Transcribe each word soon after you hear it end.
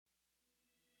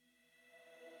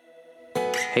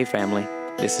Hey family,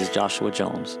 this is Joshua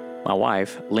Jones. My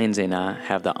wife, Lindsey, and I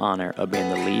have the honor of being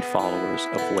the lead followers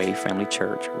of Way Family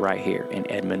Church right here in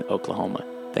Edmond, Oklahoma.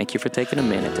 Thank you for taking a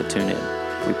minute to tune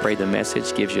in. We pray the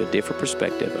message gives you a different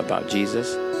perspective about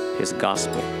Jesus, His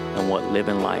gospel, and what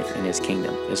living life in His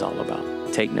kingdom is all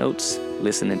about. Take notes,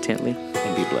 listen intently,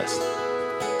 and be blessed.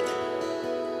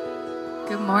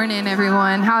 Good morning,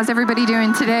 everyone. How's everybody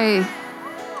doing today?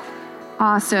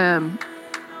 Awesome.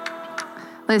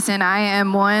 Listen, I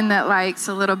am one that likes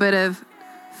a little bit of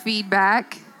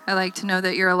feedback. I like to know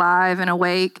that you're alive and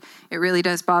awake. It really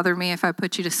does bother me if I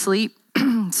put you to sleep.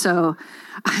 So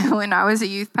when I was a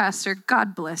youth pastor,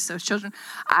 God bless those children.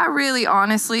 I really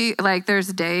honestly,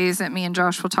 there's days that me and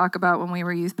Josh will talk about when we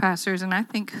were youth pastors, and I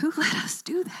think, who let us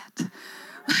do that?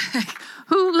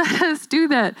 Who let us do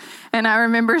that? And I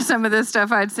remember some of the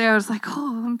stuff I'd say, I was like,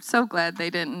 oh, I'm so glad they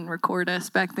didn't record us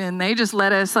back then. They just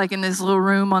let us in this little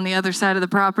room on the other side of the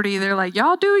property. They're like,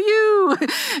 y'all do you.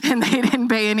 And they didn't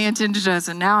pay any attention to us.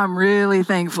 And now I'm really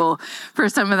thankful for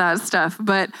some of that stuff.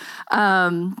 But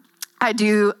I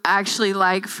do actually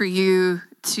like for you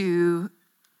to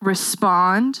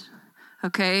respond,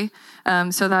 okay?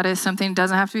 So that is something that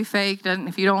doesn't have to be fake.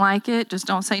 If you don't like it, just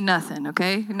don't say nothing,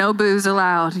 okay? No booze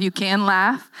allowed. You can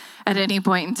laugh at any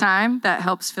point in time. That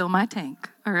helps fill my tank,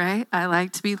 all right? I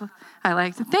like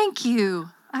to thank you.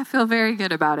 I feel very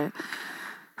good about it.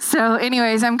 So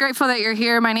anyways, I'm grateful that you're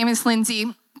here. My name is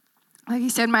Lindsey. Like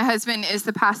you said, my husband is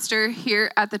the pastor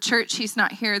here at the church. He's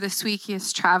not here this week. He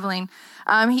is traveling.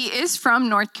 He is from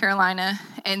North Carolina.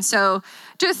 And so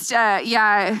just,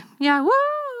 woo!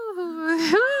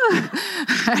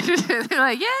 They're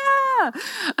like, yeah,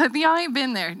 y'all ain't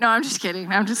been there. No, I'm just kidding.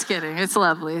 It's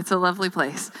lovely. It's a lovely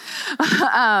place.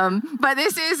 But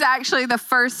this is actually the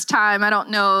first time. I don't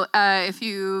know if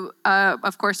you,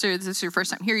 of course, this is your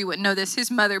first time here. You wouldn't know this.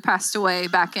 His mother passed away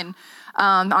back in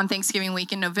on Thanksgiving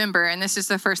week in November, and this is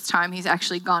the first time he's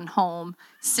actually gone home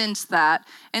since that.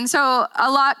 And so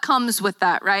a lot comes with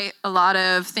that, right? A lot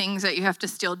of things that you have to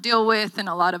still deal with and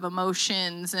a lot of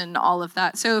emotions and all of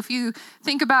that. So if you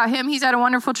think about him, he's had a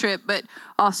wonderful trip, but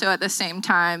also at the same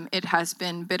time, it has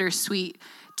been bittersweet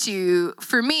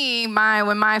for me,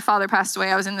 when my father passed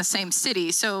away, I was in the same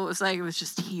city. So it was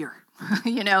just here,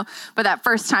 but that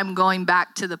first time going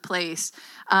back to the place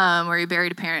where he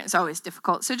buried a parent is always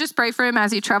difficult. So just pray for him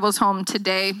as he travels home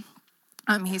today.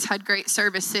 He's had great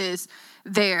services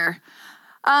there.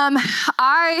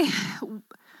 I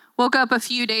woke up a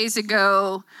few days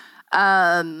ago.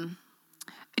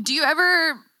 Do you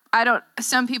ever,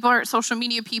 some people aren't social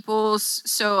media people,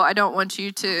 so I don't want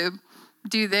you to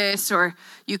do this, or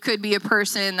you could be a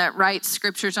person that writes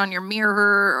scriptures on your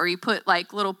mirror, or you put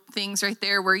little things right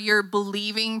there where you're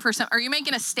believing for something, or you're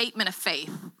making a statement of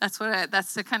faith. That's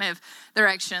the kind of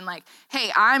direction,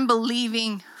 hey, I'm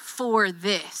believing for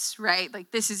this, right?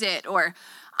 This is it. Or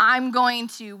I'm going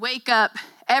to wake up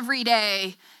every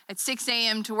day at 6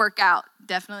 a.m. to work out.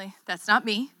 Definitely, that's not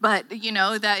me, but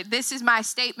that this is my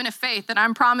statement of faith that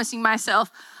I'm promising myself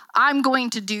I'm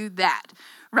going to do that.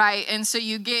 Right? And so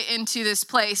you get into this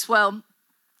place. Well,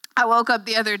 I woke up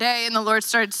the other day and the Lord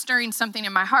started stirring something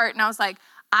in my heart. And I was like,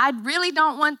 I really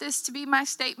don't want this to be my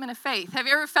statement of faith. Have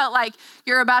you ever felt like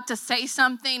you're about to say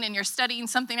something and you're studying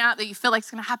something out that you feel like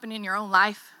it's going to happen in your own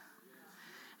life?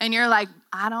 And you're like,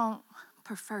 I don't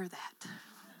prefer that.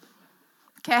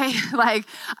 Okay? I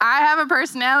have a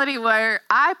personality where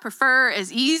I prefer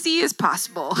as easy as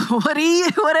possible.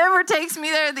 Whatever takes me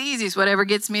there the easiest, whatever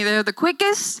gets me there the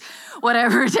quickest,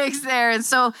 whatever it takes there. And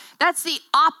so that's the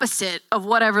opposite of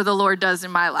whatever the Lord does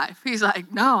in my life. He's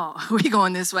like, no, we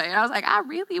going this way. And I was like, I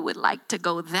really would like to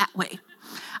go that way.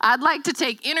 I'd like to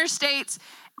take interstates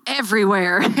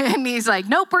everywhere. And he's like,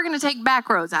 nope, we're going to take back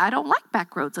roads. I don't like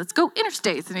back roads. Let's go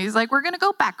interstates. And he's like, we're going to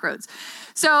go back roads.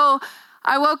 So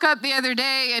I woke up the other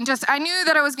day and I knew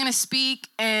that I was going to speak,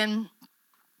 and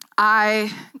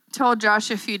I told Josh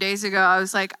a few days ago, I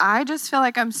was like, I just feel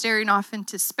like I'm staring off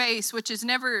into space, which is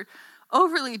never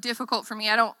overly difficult for me.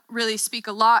 I don't really speak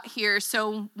a lot here,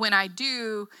 so when I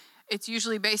do, it's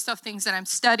usually based off things that I'm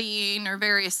studying or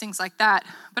various things like that.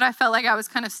 But I felt like I was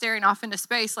kind of staring off into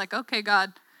space, okay,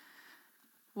 God,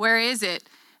 where is it?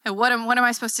 And what am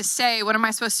I supposed to say? What am I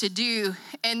supposed to do?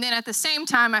 And then at the same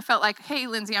time, I felt like, hey,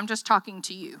 Lindsey, I'm just talking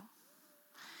to you.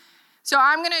 So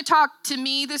I'm going to talk to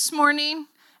me this morning,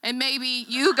 and maybe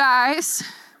you guys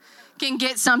can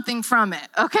get something from it,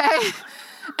 okay?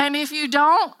 And if you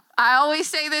don't, I always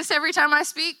say this every time I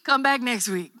speak, come back next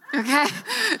week, okay?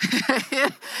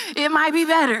 It might be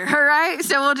better, all right?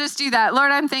 So we'll just do that.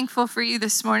 Lord, I'm thankful for you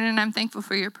this morning. I'm thankful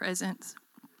for your presence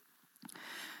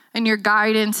and your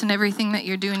guidance and everything that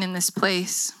you're doing in this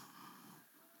place.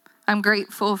 I'm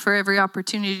grateful for every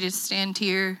opportunity to stand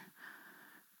here.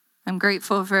 I'm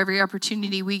grateful for every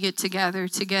opportunity we get to gather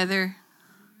together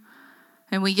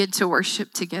and we get to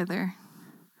worship together.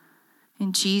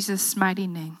 In Jesus' mighty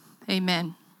name,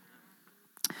 amen.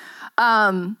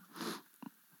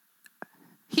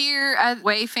 Here at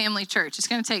Way Family Church, it's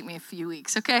going to take me a few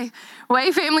weeks, okay?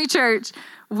 Way Family Church,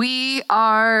 we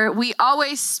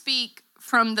always speak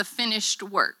from the finished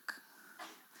work,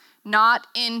 not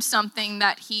in something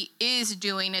that he is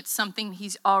doing, it's something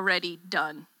he's already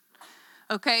done.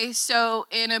 Okay, so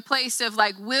in a place of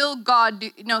like, will God do?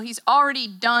 No, he's already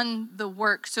done the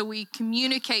work, so we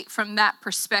communicate from that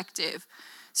perspective.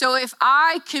 So if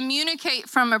I communicate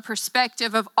from a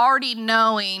perspective of already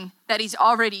knowing that he's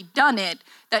already done it,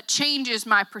 that changes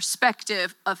my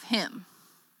perspective of him,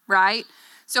 right?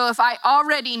 So if I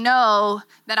already know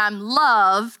that I'm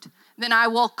loved, then I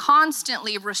will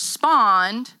constantly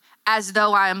respond as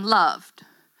though I am loved.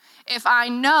 If I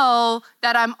know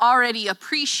that I'm already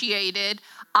appreciated,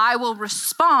 I will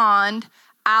respond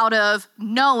out of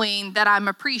knowing that I'm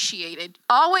appreciated.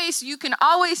 You can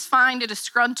always find a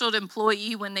disgruntled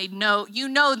employee when they know, you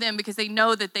know them because they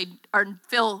know that they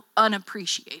feel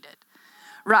unappreciated,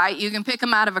 right? You can pick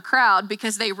them out of a crowd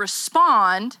because they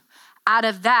respond out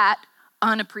of that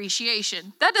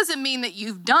unappreciation. That doesn't mean that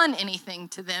you've done anything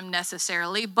to them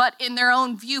necessarily, but in their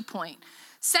own viewpoint.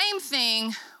 Same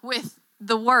thing with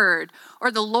the word or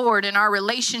the Lord and our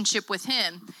relationship with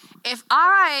him. If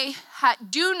I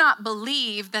do not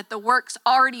believe that the work's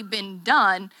already been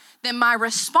done, then my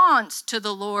response to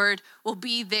the Lord will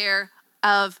be there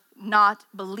of not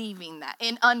believing that,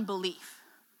 in unbelief,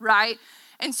 right?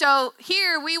 And so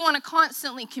here we want to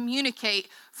constantly communicate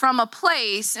from a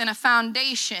place and a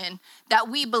foundation that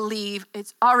we believe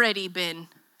it's already been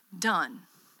done.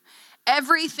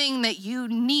 Everything that you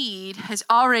need has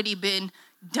already been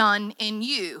done in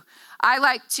you.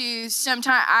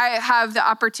 I have the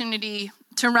opportunity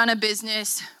to run a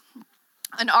business,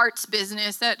 an arts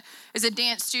business that is a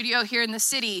dance studio here in the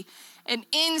city. And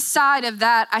inside of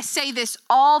that, I say this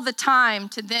all the time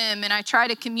to them, and I try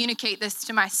to communicate this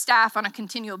to my staff on a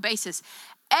continual basis.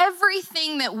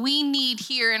 Everything that we need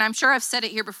here, and I'm sure I've said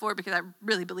it here before because I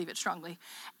really believe it strongly,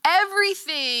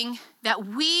 everything that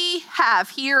we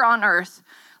have here on earth,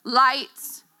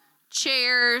 lights,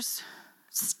 chairs,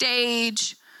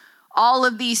 stage, all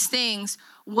of these things,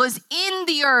 was in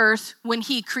the earth when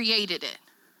he created it.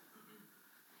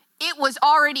 It was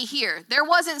already here. There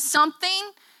wasn't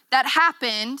something that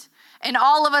happened and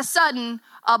all of a sudden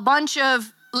a bunch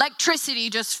of electricity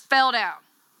just fell down.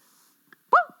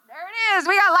 Woo, there it is.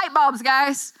 We got light bulbs,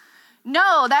 guys.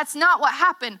 No, that's not what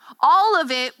happened. All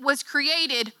of it was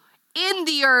created in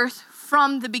the earth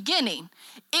from the beginning.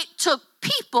 It took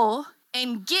people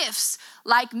and gifts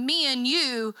like me and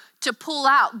you to pull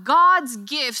out God's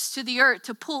gifts to the earth,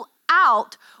 to pull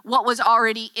out what was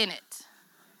already in it.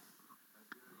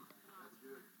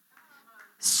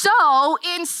 So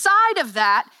inside of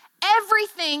that,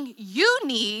 everything you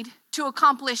need to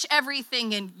accomplish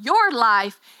everything in your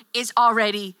life is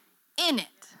already in it.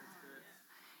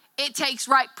 It takes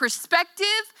right perspective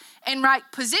and right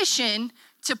position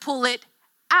to pull it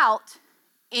out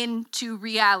into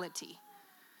reality.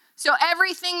 So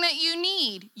everything that you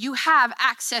need, you have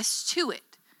access to it.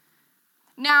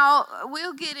 Now,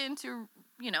 we'll get into,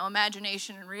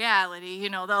 imagination and reality,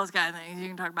 those kind of things. You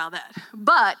can talk about that.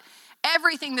 But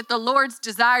everything that the Lord's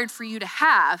desired for you to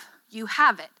have, you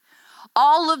have it.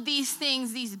 All of these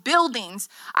things, these buildings,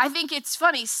 I think it's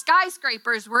funny,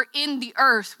 skyscrapers were in the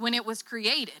earth when it was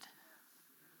created.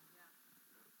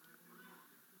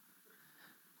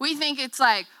 We think it's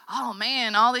like, oh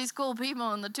man, all these cool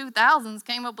people in the 2000s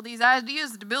came up with these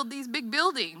ideas to build these big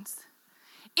buildings.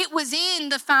 It was in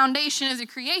the foundation of the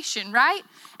creation, right?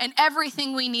 And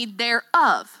everything we need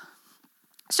thereof.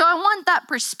 So I want that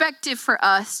perspective for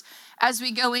us as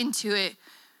we go into it.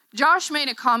 Josh made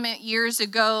a comment years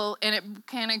ago, and it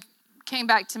kind of came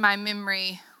back to my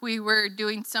memory. We were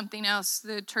doing something else.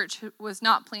 The church was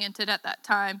not planted at that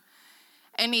time.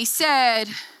 And he said,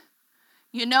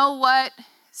 you know what?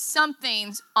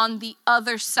 Something's on the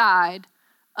other side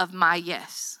of my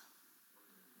yes.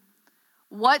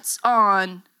 What's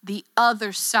on the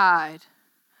other side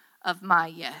of my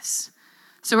yes?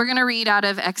 So we're going to read out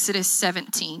of Exodus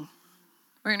 17.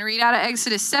 We're going to read out of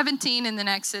Exodus 17 and then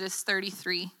Exodus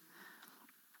 33.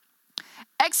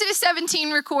 Exodus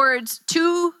 17 records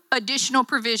two additional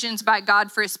provisions by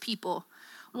God for his people.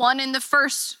 One in the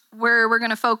first, where we're going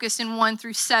to focus in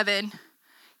 1-7,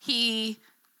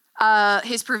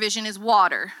 his provision is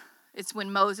water. It's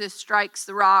when Moses strikes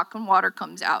the rock and water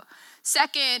comes out.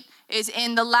 Second is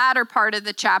in the latter part of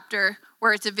the chapter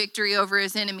where it's a victory over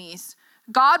his enemies.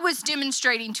 God was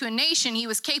demonstrating to a nation he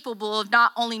was capable of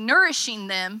not only nourishing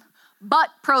them, but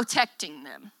protecting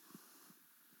them.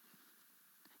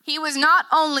 He was not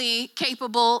only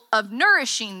capable of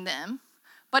nourishing them,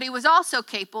 but he was also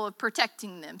capable of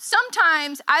protecting them.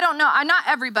 Sometimes, I don't know, not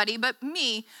everybody, but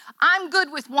me, I'm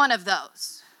good with one of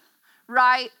those,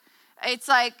 right? It's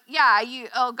like, yeah,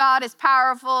 God is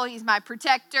powerful. He's my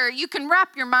protector. You can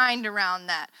wrap your mind around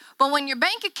that. But when your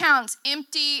bank account's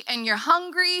empty and you're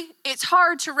hungry, it's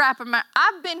hard to wrap a mind.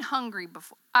 I've been hungry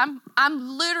before. I'm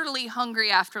literally hungry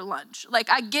after lunch. Like,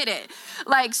 I get it.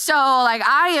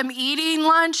 I am eating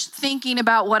lunch thinking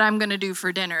about what I'm going to do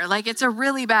for dinner. Like, it's a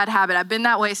really bad habit. I've been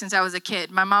that way since I was a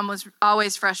kid. My mom was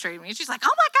always frustrating me. She's like,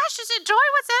 oh my gosh, just enjoy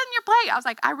what's in your plate. I was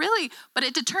like, but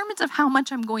it determines of how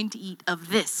much I'm going to eat of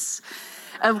this,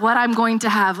 of what I'm going to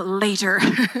have later.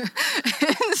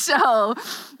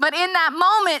 But in that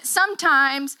moment,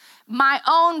 sometimes my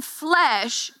own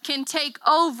flesh can take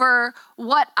over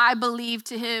what I believe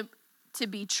to him to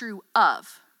be true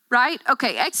of, right?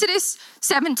 Okay, Exodus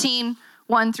 17,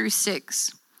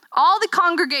 1-6. All the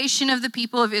congregation of the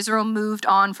people of Israel moved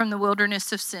on from the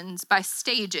wilderness of sins by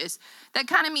stages. That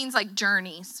kind of means like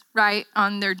journeys, right?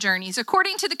 On their journeys.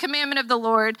 According to the commandment of the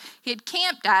Lord, he had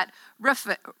camped at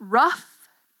Rephidim,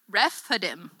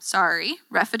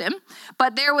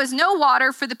 but there was no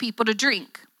water for the people to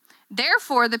drink.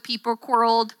 Therefore, the people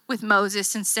quarreled with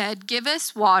Moses and said, give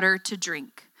us water to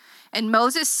drink. And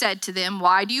Moses said to them,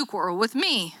 why do you quarrel with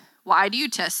me? Why do you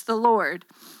test the Lord?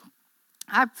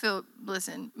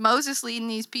 Moses leading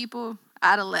these people,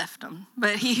 I'd have left them.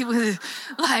 But he was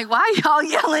like, why y'all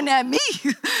yelling at me?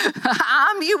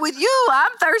 I'm here with you.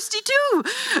 I'm thirsty too.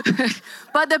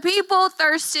 But the people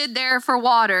thirsted there for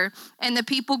water, and the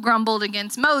people grumbled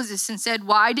against Moses and said,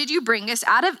 why did you bring us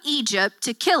out of Egypt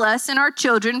to kill us and our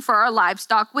children for our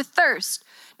livestock with thirst?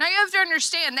 Now you have to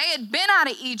understand, they had been out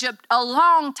of Egypt a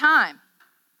long time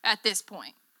at this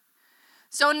point.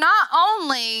 So not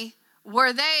only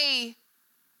were they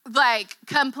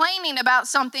complaining about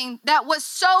something that was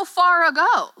so far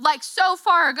ago.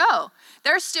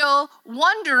 They're still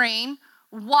wondering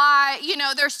why,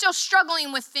 they're still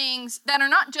struggling with things that are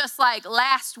not just like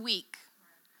last week,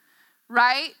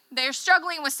 right? They're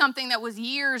struggling with something that was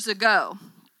years ago.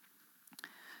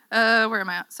 Where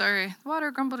am I at? Sorry. Water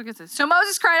grumbled against us. So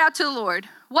Moses cried out to the Lord,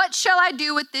 what shall I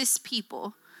do with this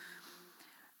people?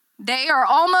 They are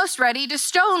almost ready to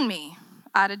stone me.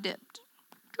 I'd have dipped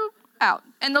out.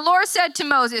 And the Lord said to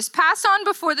Moses, pass on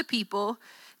before the people,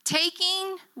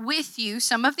 taking with you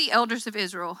some of the elders of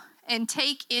Israel, and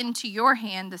take into your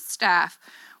hand the staff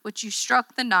which you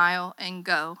struck the Nile, and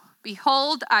go.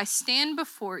 Behold, I stand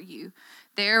before you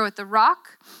there with the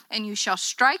rock, and you shall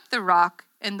strike the rock,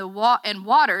 and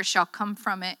water shall come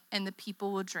from it, and the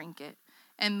people will drink it.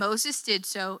 And Moses did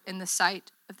so in the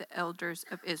sight of the elders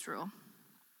of Israel.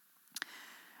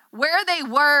 Where they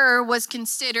were was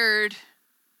considered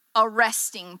a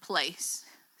resting place.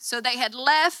 So they had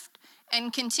left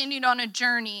and continued on a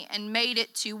journey and made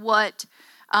it to what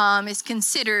is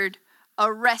considered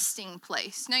a resting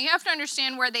place. Now you have to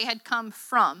understand where they had come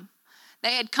from.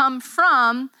 They had come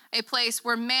from a place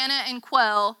where manna and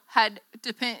quail had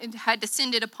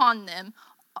descended upon them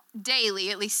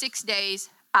daily, at least 6 days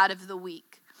out of the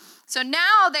week. So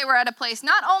now they were at a place,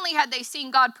 not only had they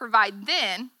seen God provide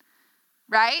then,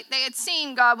 right? They had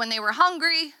seen God when they were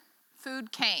hungry,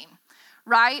 food came,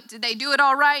 right? Did they do it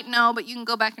all right? No, but you can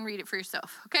go back and read it for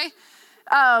yourself, okay?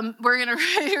 We're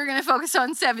gonna focus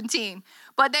on 17.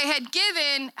 But they had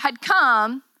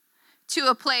come to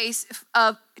a place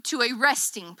to a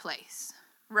resting place,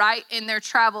 right? In their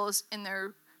travels, in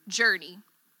their journey.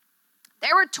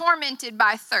 They were tormented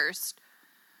by thirst.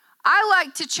 I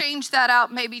like to change that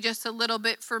out maybe just a little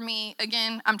bit for me.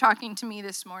 Again, I'm talking to me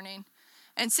this morning.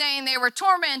 And saying they were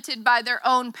tormented by their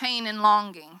own pain and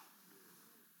longing.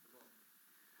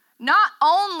 Not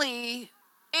only,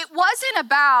 it wasn't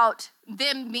about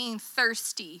them being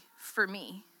thirsty for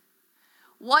me.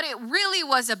 What it really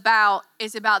was about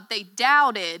is about they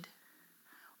doubted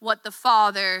what the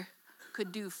Father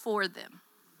could do for them.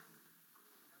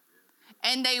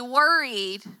 And they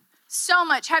worried so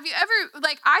much. Have you ever,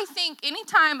 I think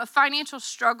anytime a financial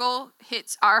struggle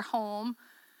hits our home,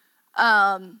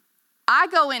 I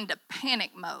go into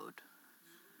panic mode.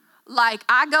 Like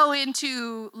I go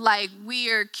into like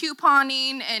we are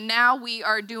couponing and now we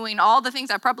are doing all the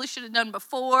things I probably should have done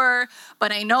before,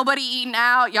 but ain't nobody eating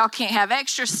out. Y'all can't have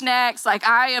extra snacks. Like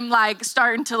I am like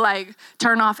starting to like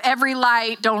turn off every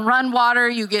light. Don't run water.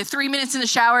 You get 3 minutes in the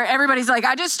shower. Everybody's like,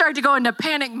 I just start to go into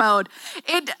panic mode.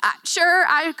 Sure,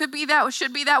 I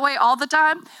should be that way all the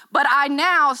time, but I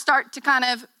now start to kind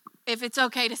of, if it's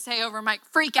okay to say over mic,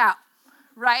 freak out.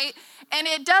 Right? And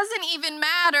it doesn't even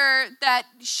matter that,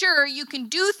 sure, you can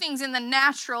do things in the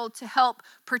natural to help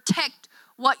protect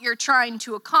what you're trying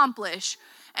to accomplish.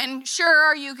 And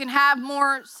sure, you can have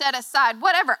more set aside,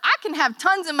 whatever. I can have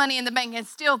tons of money in the bank and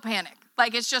still panic.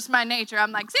 Like, it's just my nature.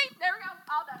 I'm like, see, there we go,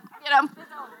 all done.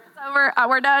 It's over.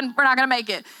 We're done. We're not going to make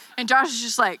it. And Josh is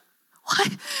just like,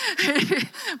 what?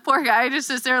 Poor guy just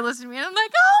sits there listening to me. And I'm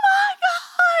like, oh my gosh.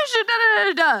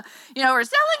 We're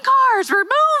selling cars. We're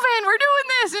moving. We're doing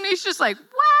this. And he's just like,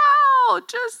 wow,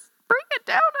 just bring it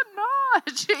down a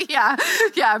notch.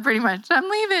 yeah, pretty much. I'm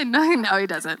leaving. No, he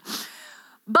doesn't.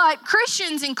 But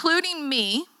Christians, including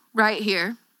me right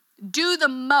here, do the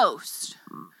most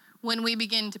when we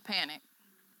begin to panic.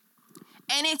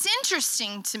 And it's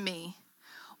interesting to me.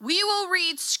 We will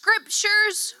read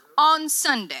scriptures on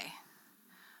Sunday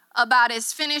about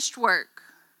his finished work.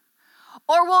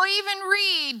 Or we'll even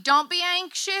read, don't be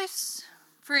anxious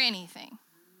for anything.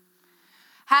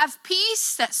 Have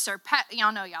peace that surpasses,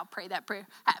 y'all know y'all pray that prayer.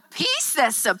 Have peace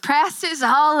that surpasses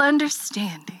all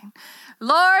understanding.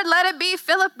 Lord, let it be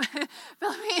Philippians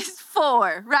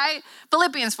 4, right?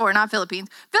 Philippians 4, not Philippines.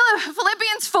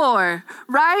 Philippians 4,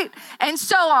 right? And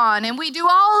so on. And we do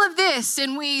all of this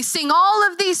and we sing all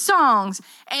of these songs.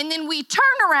 And then we turn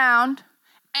around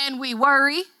and we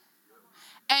worry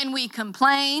and we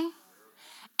complain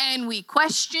and we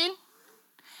question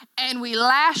and we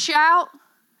lash out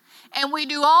and we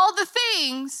do all the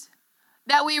things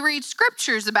that we read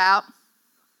scriptures about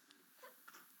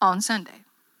on Sunday.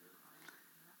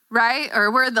 Right?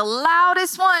 Or we're the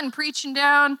loudest one preaching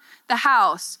down the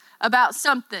house about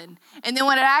something. And then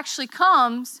when it actually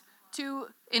comes to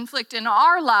inflict in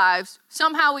our lives,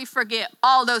 somehow we forget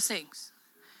all those things.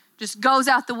 Just goes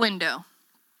out the window.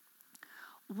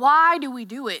 Why do we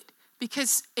do it?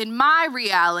 Because in my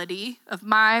reality, of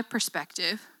my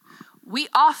perspective, we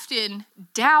often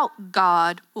doubt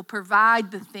God will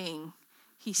provide the thing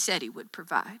he said he would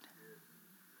provide.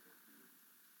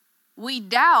 We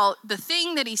doubt the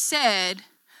thing that he said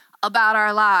about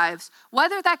our lives,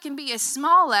 whether that can be as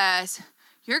small as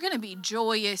you're going to be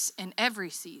joyous in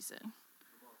every season.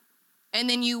 And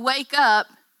then you wake up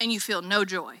and you feel no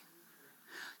joy.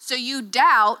 So you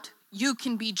doubt you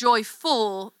can be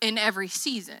joyful in every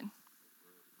season.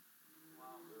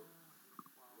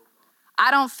 I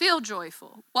don't feel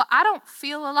joyful. Well, I don't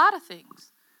feel a lot of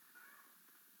things.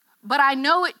 But I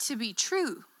know it to be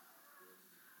true.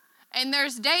 And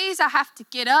there's days I have to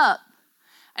get up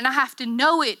and I have to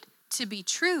know it to be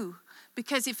true.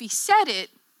 Because if he said it,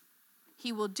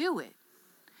 he will do it.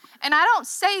 And I don't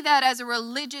say that as a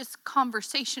religious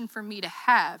conversation for me to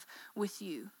have with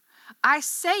you. I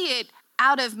say it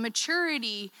out of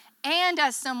maturity and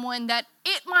as someone that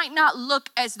it might not look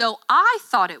as though I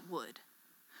thought it would.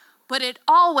 But it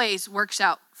always works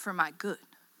out for my good.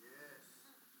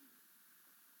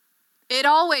 It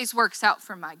always works out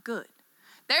for my good.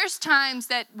 There's times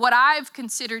that what I've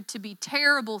considered to be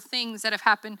terrible things that have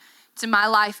happened to my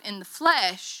life in the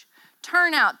flesh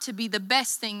turn out to be the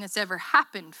best thing that's ever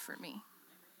happened for me.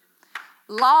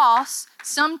 Loss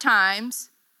sometimes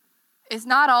is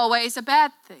not always a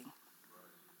bad thing.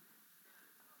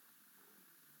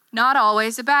 Not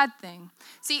always a bad thing.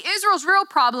 See, Israel's real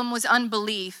problem was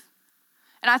unbelief.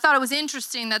 And I thought it was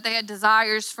interesting that they had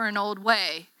desires for an old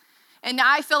way. And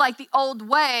I feel like the old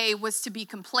way was to be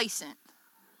complacent,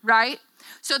 right?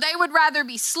 So they would rather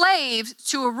be slaves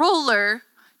to a ruler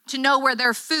to know where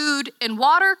their food and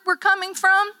water were coming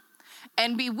from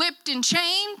and be whipped and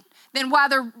chained than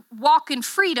rather walk in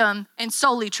freedom and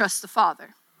solely trust the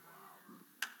Father.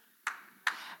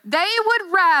 They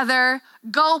would rather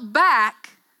go back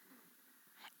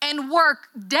and work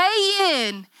day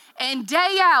in and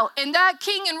day out. And that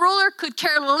king and ruler could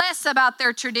care less about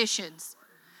their traditions,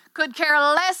 could care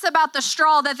less about the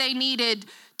straw that they needed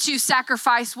to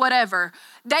sacrifice whatever.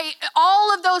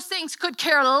 All of those things could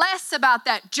care less about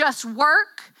that. Just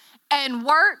work and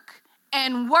work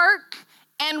and work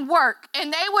and work.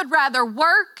 And they would rather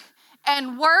work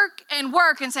and work and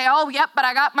work and say, oh, yep, but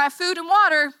I got my food and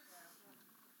water.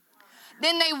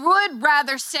 Then they would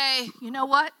rather say, you know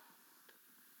what?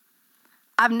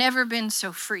 I've never been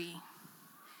so free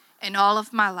in all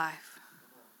of my life.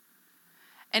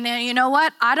 And then you know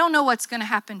what? I don't know what's going to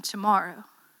happen tomorrow.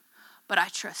 but I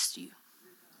trust you.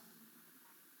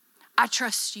 I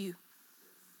trust you.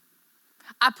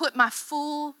 I put my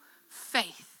full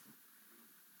faith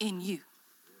in you.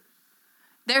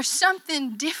 There's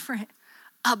something different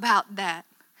about that.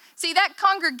 See, that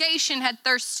congregation had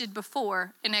thirsted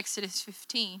before in Exodus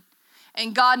 15,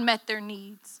 and God met their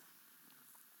needs.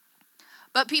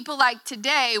 But people like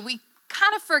today, we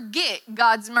kind of forget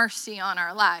God's mercy on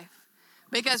our life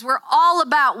because we're all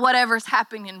about whatever's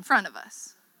happening in front of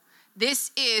us.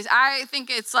 I think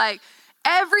it's like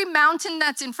every mountain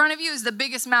that's in front of you is the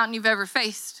biggest mountain you've ever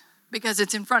faced because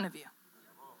it's in front of you.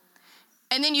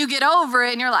 And then you get over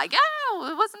it and you're like, oh,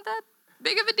 it wasn't that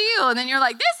big of a deal. And then you're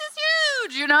like, this is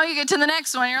huge. You know, you get to the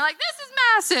next one. And you're like, this is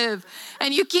massive.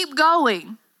 And you keep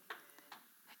going.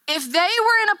 If they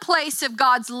were in a place of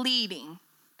God's leading,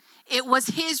 it was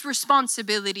his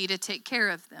responsibility to take care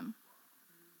of them.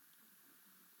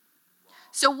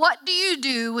 So what do you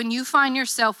do when you find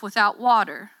yourself without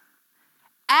water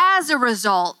as a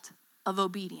result of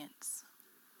obedience?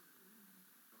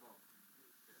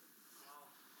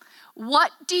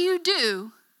 What do you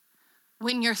do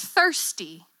when you're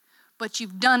thirsty, but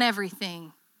you've done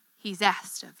everything he's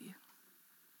asked of you?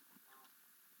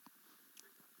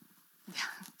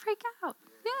 Freak out.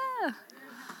 Yeah.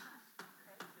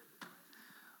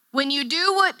 When you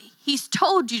do what he's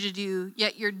told you to do,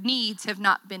 yet your needs have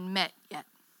not been met yet.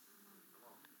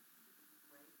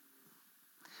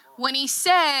 When he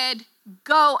said,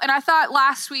 go, and I thought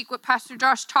last week what Pastor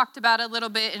Josh talked about a little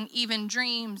bit, and even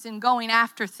dreams and going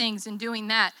after things and doing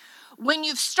that. When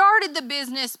you've started the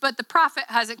business, but the profit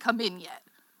hasn't come in yet.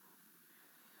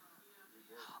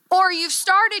 Or you've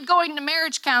started going to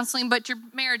marriage counseling, but your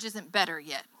marriage isn't better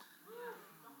yet.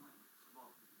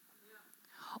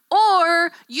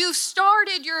 Or you've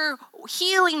started your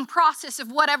healing process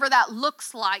of whatever that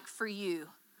looks like for you.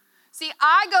 See,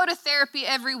 I go to therapy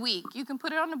every week. You can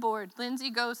put it on the board. Lindsey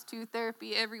goes to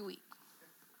therapy every week.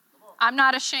 I'm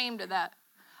not ashamed of that.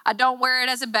 I don't wear it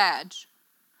as a badge.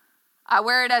 I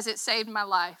wear it as it saved my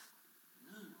life.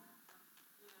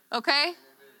 Okay?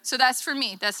 So that's for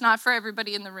me. That's not for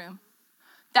everybody in the room.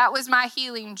 That was my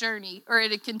healing journey, or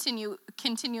it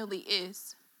continually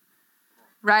is.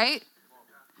 Right?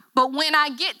 But when I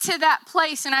get to that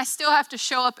place and I still have to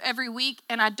show up every week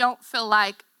and I don't feel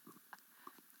like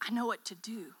I know what to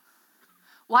do,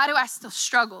 why do I still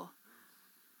struggle?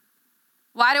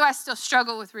 Why do I still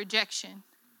struggle with rejection?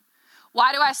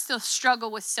 Why do I still struggle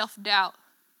with self-doubt?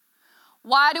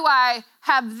 Why do I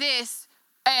have this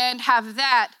and have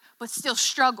that but still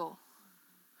struggle?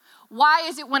 Why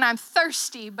is it when I'm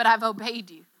thirsty but I've obeyed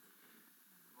you?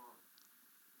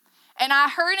 And I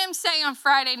heard him say on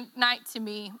Friday night to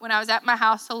me when I was at my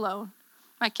house alone,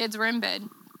 my kids were in bed.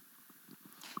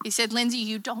 He said, Lindsey,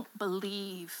 you don't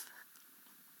believe.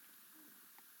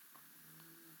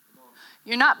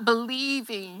 You're not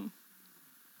believing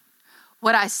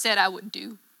what I said I would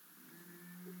do.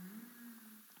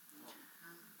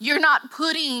 You're not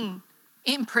putting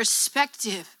in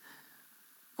perspective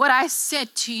what I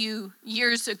said to you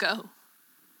years ago.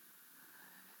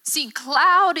 See,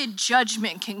 clouded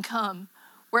judgment can come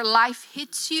where life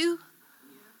hits you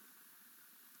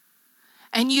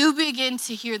and you begin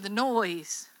to hear the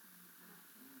noise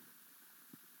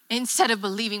instead of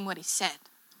believing what he said.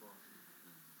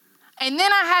 And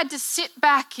then I had to sit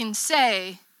back and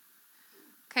say,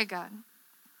 okay, God.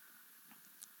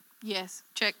 Yes,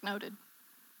 check noted.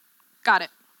 Got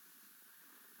it.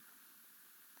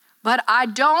 But I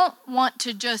don't want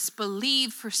to just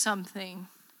believe for something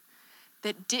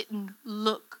that didn't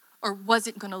look or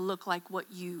wasn't going to look like what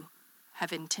you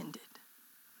have intended.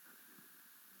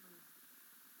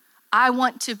 I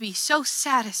want to be so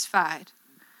satisfied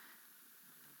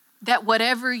that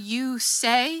whatever you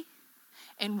say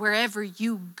and wherever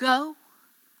you go,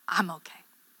 I'm okay.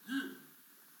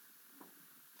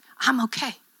 I'm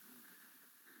okay.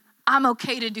 I'm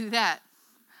okay to do that.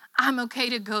 I'm okay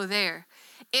to go there.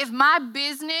 If my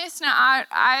business, now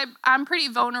I'm a pretty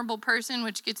vulnerable person,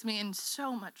 which gets me in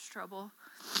so much trouble.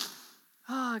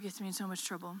 Oh, it gets me in so much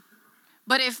trouble.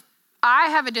 But if I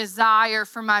have a desire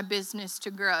for my business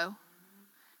to grow,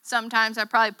 sometimes I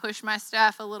probably push my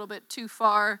staff a little bit too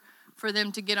far for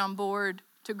them to get on board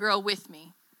to grow with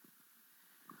me.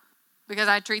 Because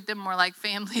I treat them more like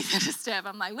family than a staff.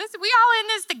 I'm like, listen, we all in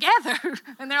this together.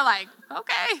 And they're like,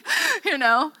 okay, you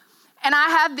know. And I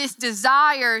have this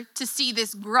desire to see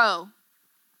this grow.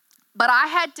 But I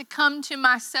had to come to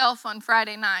myself on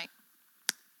Friday night.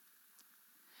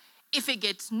 If it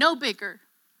gets no bigger,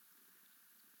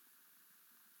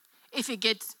 if it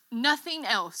gets nothing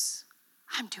else,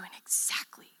 I'm doing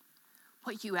exactly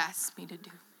what you asked me to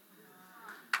do.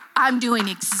 I'm doing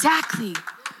exactly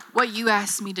what you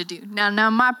asked me to do. Now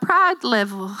my pride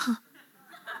level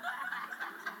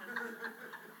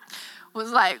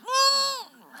was like,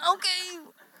 okay,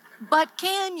 but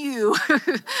can you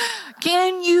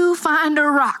find a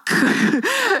rock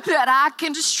that I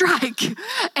can strike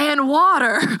and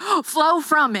water flow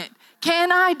from it?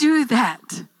 Can I do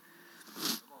that?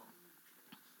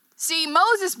 See,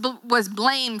 Moses was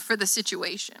blamed for the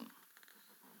situation.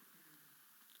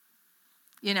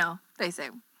 You know, they say,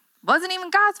 wasn't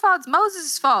even God's fault, it's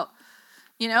Moses' fault.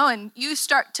 You know, and you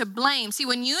start to blame. See,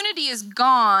 when unity is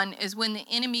gone is when the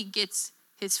enemy gets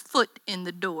his foot in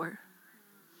the door.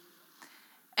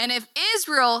 And if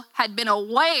Israel had been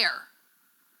aware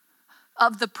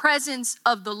of the presence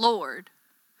of the Lord,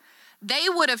 they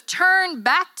would have turned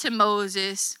back to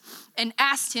Moses and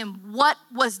asked him, what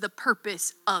was the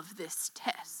purpose of this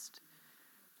test?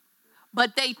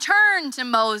 But they turned to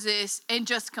Moses and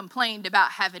just complained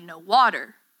about having no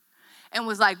water and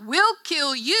was like, we'll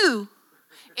kill you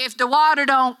if the water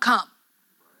don't come.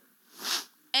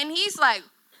 And he's like,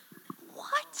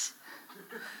 what?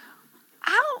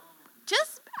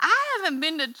 I haven't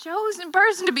been the chosen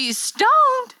person to be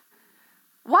stoned.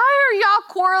 Why are y'all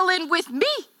quarreling with me?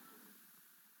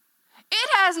 It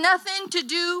has nothing to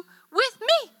do with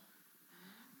me.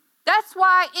 That's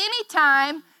why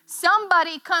anytime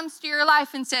somebody comes to your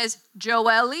life and says,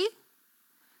 Joelle,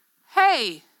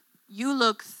 hey, you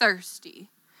look thirsty.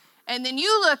 And then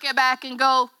you look back and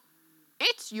go,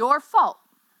 it's your fault.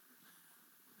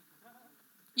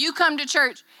 You come to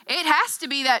church, it has to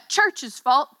be that church's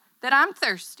fault that I'm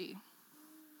thirsty.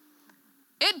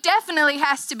 It definitely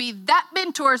has to be that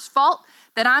mentor's fault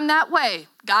that I'm that way.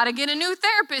 Got to get a new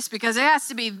therapist because it has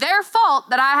to be their fault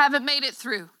that I haven't made it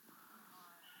through.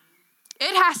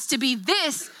 It has to be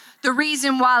this, the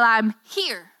reason why I'm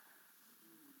here.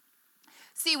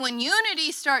 See, when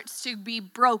unity starts to be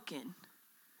broken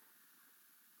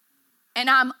and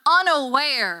I'm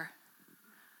unaware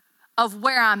of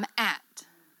where I'm at,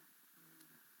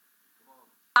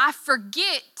 I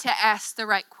forget to ask the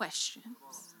right questions.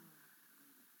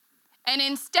 And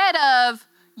instead of,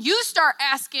 you start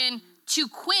asking to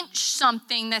quench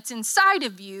something that's inside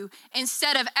of you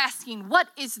instead of asking, what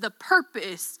is the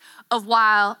purpose of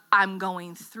why I'm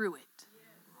going through it?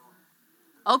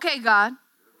 Okay, God,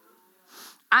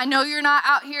 I know you're not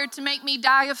out here to make me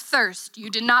die of thirst. You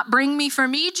did not bring me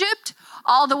from Egypt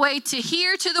all the way to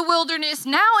here to the wilderness,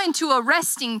 now into a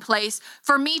resting place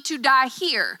for me to die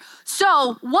here.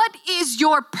 So what is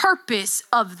your purpose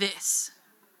of this?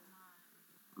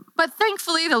 But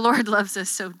thankfully, the Lord loves us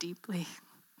so deeply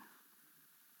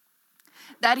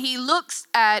that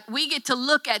we get to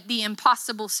look at the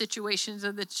impossible situations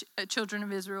of the children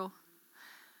of Israel.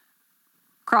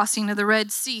 Crossing of the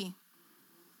Red Sea,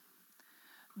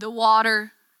 the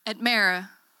water at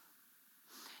Marah.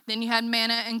 Then you had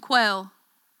manna and quail.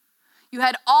 You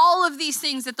had all of these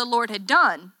things that the Lord had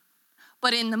done,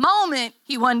 but in the moment,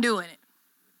 he wasn't doing it.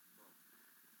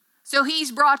 So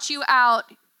he's brought you out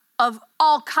of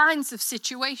all kinds of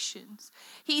situations.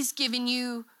 He's given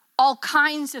you all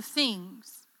kinds of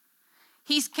things.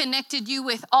 He's connected you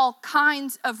with all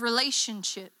kinds of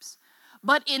relationships.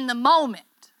 But in the moment,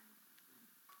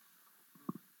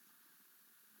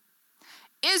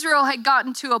 Israel had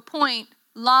gotten to a point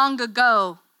long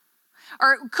ago,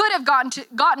 or could have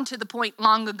gotten to the point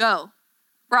long ago,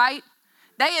 right?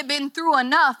 They had been through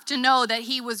enough to know that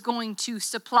he was going to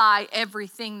supply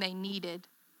everything they needed.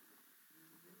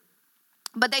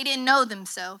 But they didn't know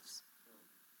themselves.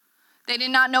 They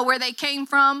did not know where they came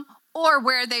from or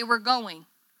where they were going.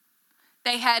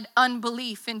 They had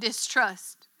unbelief and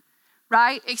distrust,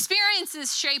 right?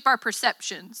 Experiences shape our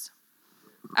perceptions.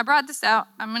 I brought this out.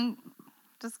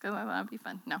 Just go, that'll be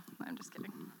fun. No, I'm just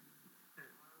kidding.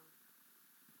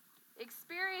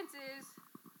 Experiences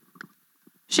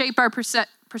shape our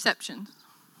perceptions.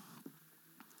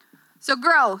 So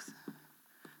growth,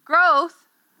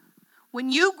 when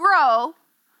you grow,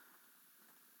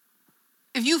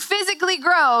 if you physically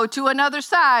grow to another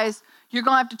size, you're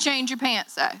going to have to change your pant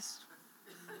size.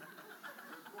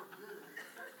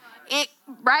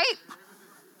 Right?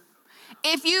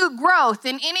 If you growth,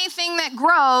 then anything that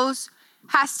grows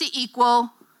has to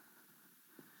equal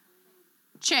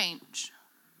change.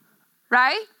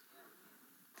 Right?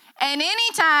 And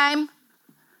anytime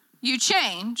you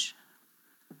change,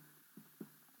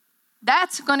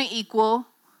 that's going to equal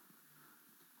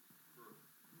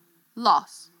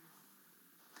loss.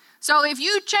 So if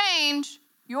you change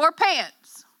your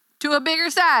pants to a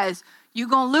bigger size, you're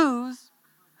going to lose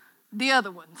the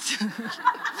other ones.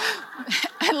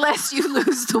 unless you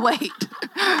lose the weight.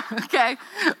 Okay?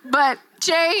 But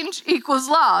change equals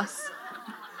loss.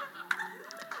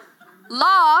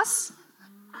 Loss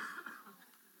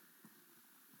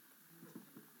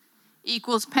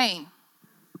equals pain.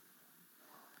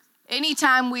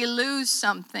 Anytime we lose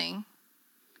something,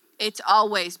 it's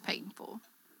always painful.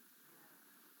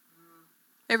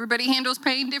 Everybody handles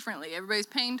pain differently. Everybody's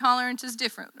pain tolerance is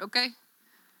different, okay?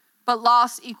 But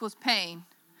loss equals pain.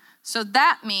 So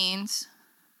that means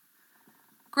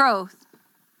growth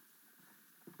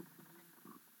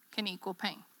can equal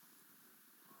pain.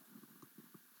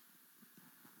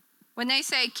 When they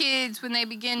say kids, when they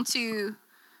begin to,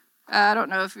 I don't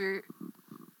know if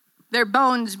their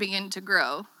bones begin to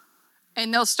grow,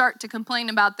 and they'll start to complain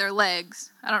about their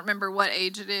legs. I don't remember what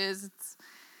age it is. It's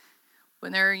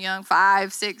when they're young,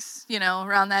 5, 6,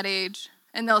 around that age.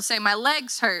 And they'll say, my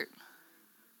legs hurt.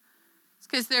 It's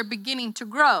because they're beginning to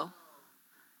grow.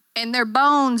 And their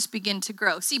bones begin to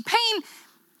grow. See, pain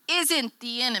isn't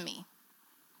the enemy.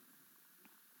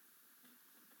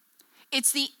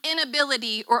 It's the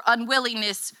inability or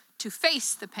unwillingness to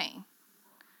face the pain.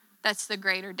 That's the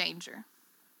greater danger.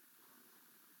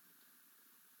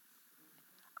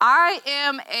 I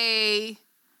am a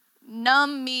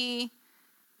numb me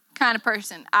kind of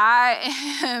person. I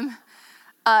am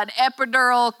an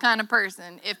epidural kind of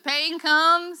person. If pain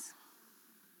comes,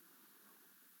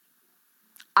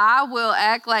 I will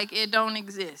act like it don't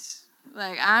exist.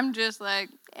 Like, I'm just like,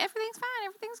 everything's fine,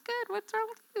 everything's good. What's wrong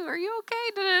with you? Are you okay?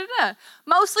 Da, da, da.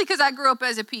 Mostly because I grew up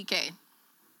as a PK.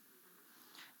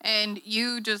 And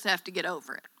you just have to get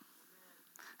over it.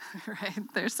 Right?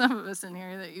 There's some of us in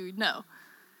here that you know.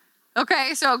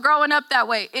 Okay, so growing up that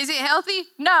way, is it healthy?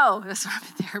 No, that's why I'm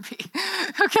in therapy.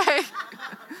 Okay?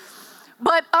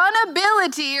 But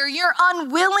inability or your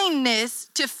unwillingness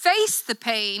to face the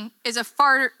pain is a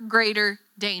far greater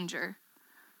danger.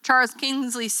 Charles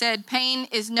Kingsley said, pain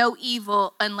is no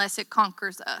evil unless it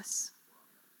conquers us.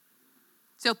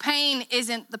 So pain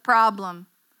isn't the problem,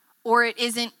 or it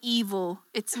isn't evil.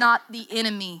 It's not the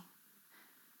enemy.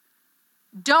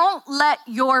 Don't let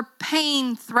your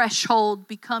pain threshold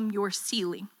become your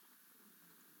ceiling.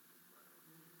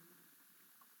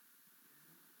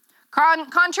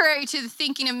 Contrary to the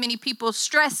thinking of many people,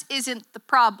 stress isn't the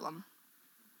problem.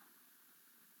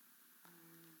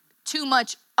 Too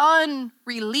much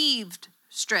unrelieved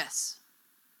stress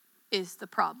is the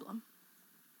problem.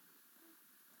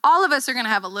 All of us are going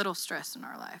to have a little stress in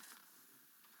our life.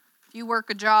 If you work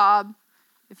a job,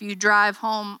 if you drive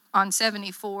home on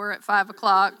 74 at 5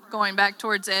 o'clock going back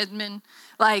towards Edmond,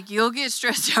 you'll get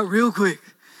stressed out real quick.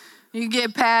 You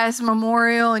get past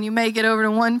Memorial and you make it over to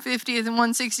 150th and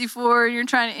 164 and you're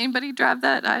trying to, anybody drive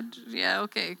that? Yeah,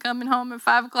 okay. Coming home at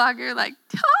 5 o'clock, you're like,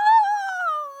 oh,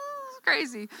 it's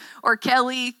crazy. Or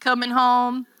Kelly coming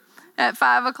home at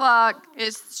 5 o'clock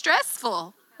is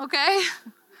stressful, okay?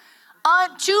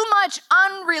 Too much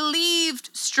unrelieved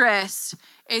stress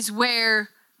is where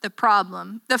the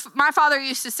problem. My father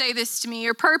used to say this to me,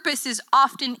 your purpose is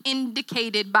often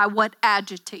indicated by what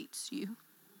agitates you.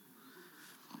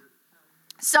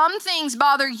 Some things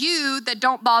bother you that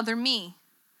don't bother me.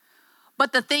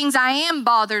 But the things I am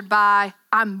bothered by,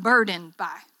 I'm burdened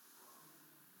by.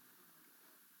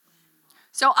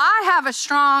 So I have a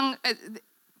strong,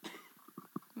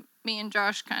 me and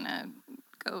Josh kind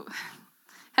of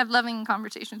have loving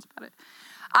conversations about it.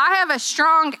 I have a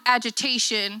strong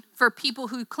agitation for people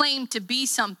who claim to be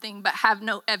something but have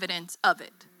no evidence of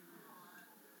it.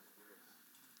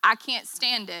 I can't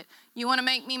stand it. You want to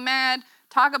make me mad?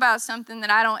 Talk about something that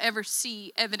I don't ever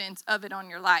see evidence of it on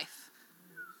your life.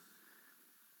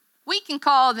 We can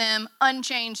call them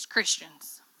unchanged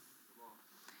Christians.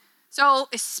 So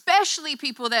especially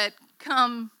people that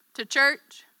come to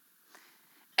church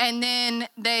and then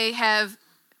they have...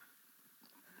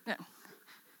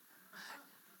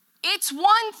 It's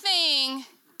one thing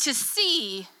to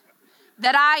see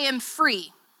that I am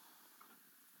free,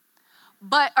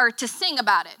 or to sing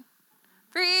about it.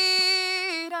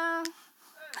 Freedom,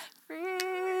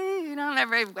 freedom.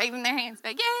 Everybody waving their hands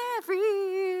back. Yeah,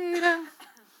 freedom.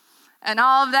 And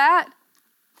all of that.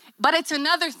 But it's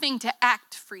another thing to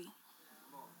act free.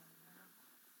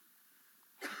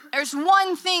 There's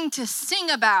one thing to sing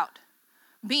about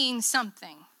being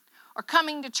something, or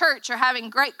coming to church, or having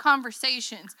great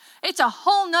conversations. It's a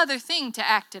whole nother thing to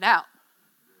act it out.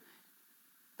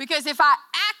 Because if I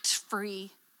act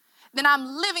free, then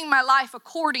I'm living my life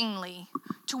accordingly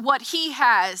to what He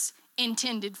has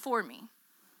intended for me.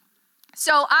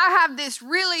 So I have this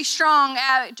really strong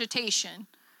agitation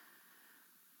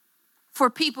for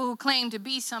people who claim to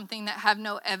be something that have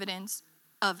no evidence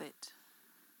of it.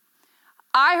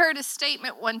 I heard a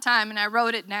statement one time and I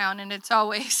wrote it down and it's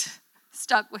always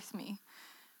stuck with me.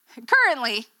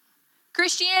 Currently,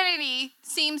 Christianity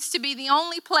seems to be the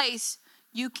only place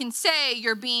you can say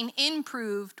you're being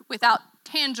improved without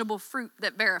tangible fruit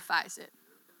that verifies it.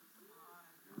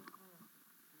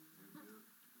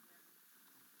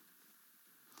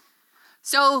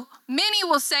 So many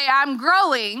will say, I'm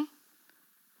growing,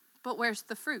 but where's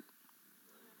the fruit?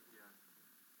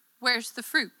 Where's the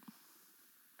fruit?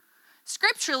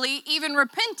 Scripturally, even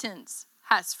repentance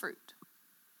has fruit.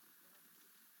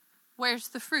 Where's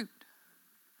the fruit?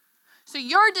 So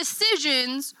your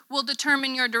decisions will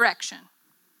determine your direction.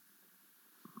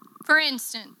 For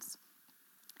instance,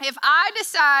 if I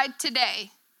decide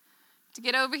today to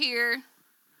get over here,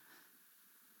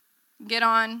 get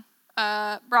on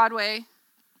Broadway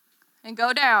and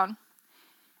go down,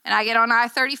 and I get on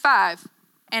I-35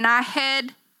 and I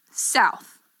head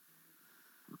south,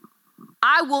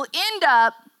 I will end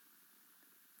up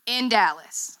in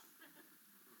Dallas.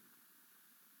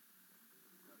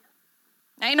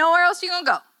 Ain't nowhere else you're going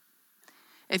to go.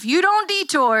 If you don't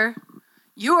detour,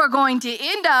 you are going to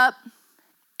end up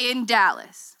in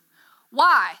Dallas.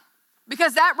 Why?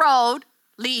 Because that road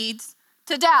leads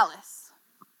to Dallas.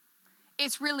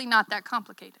 It's really not that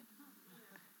complicated.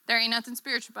 There ain't nothing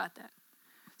spiritual about that.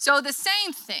 So the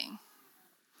same thing.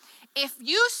 If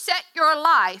you set your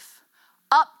life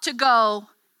up to go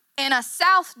in a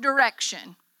south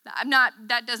direction,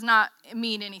 that does not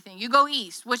mean anything. You go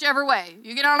east, whichever way.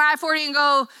 You get on I-40 and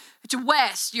go to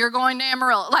west, you're going to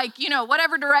Amarillo.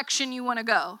 Whatever direction you want to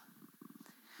go.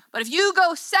 But if you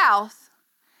go south,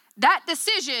 that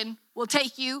decision will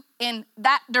take you in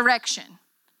that direction.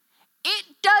 It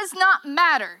does not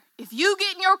matter if you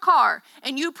get in your car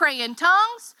and you pray in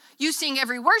tongues, you sing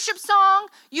every worship song,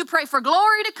 you pray for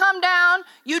glory to come down,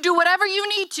 you do whatever you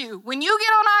need to. When you get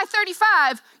on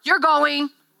I-35, you're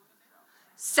going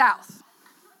south.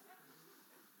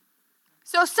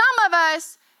 So some of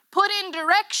us put in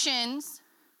directions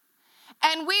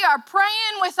and we are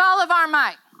praying with all of our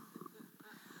might.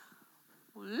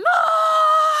 Lord,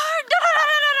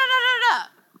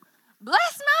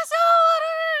 bless my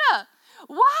soul.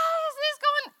 Why is this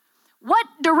going? What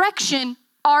direction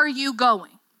are you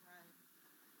going?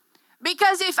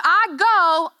 Because if I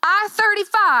go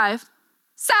I-35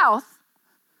 south,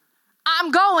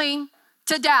 I'm going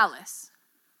to Dallas.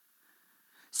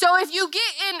 So if you get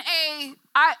in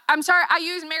I'm sorry, I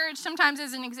use marriage sometimes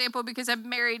as an example because I'm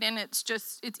married and it's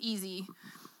easy.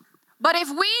 But if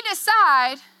we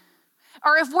decide,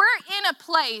 or if we're in a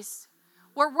place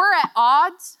where we're at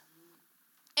odds,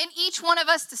 and each one of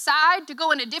us decide to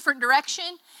go in a different direction,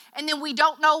 and then we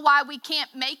don't know why we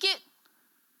can't make it,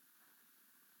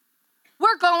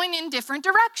 we're going in different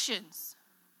directions.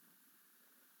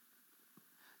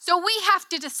 So we have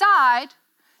to decide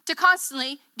to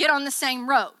constantly get on the same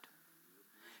road.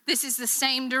 This is the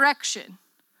same direction.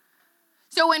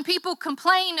 So when people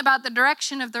complain about the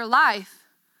direction of their life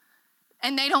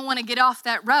and they don't want to get off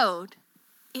that road,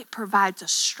 it provides a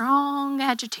strong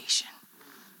agitation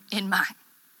in mine.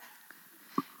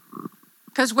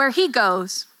 Because where he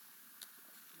goes,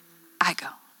 I go.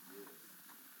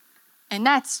 And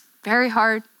that's very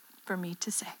hard for me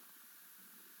to say.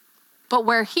 But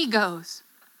where he goes,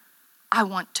 I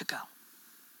want to go.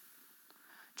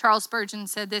 Charles Spurgeon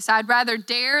said this, I'd rather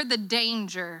dare the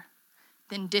danger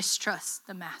than distrust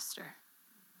the master.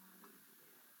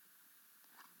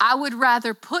 I would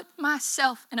rather put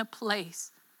myself in a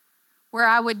place where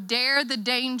I would dare the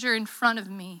danger in front of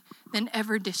me than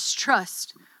ever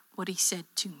distrust what he said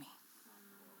to me.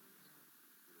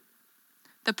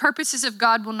 The purposes of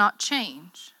God will not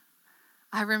change.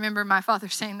 I remember my father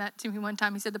saying that to me one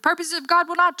time. He said, the purposes of God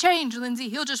will not change, Lindsey.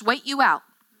 He'll just wait you out.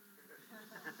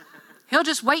 He'll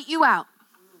just wait you out.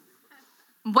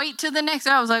 Wait till the next.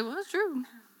 I was like, well, that's true.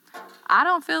 I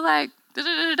don't feel like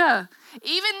da-da-da-da.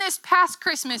 Even this past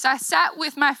Christmas, I sat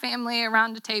with my family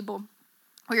around the table.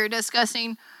 We were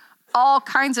discussing all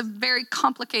kinds of very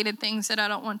complicated things that I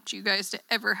don't want you guys to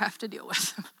ever have to deal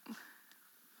with.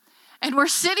 And we're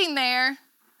sitting there,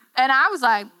 and I was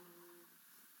like,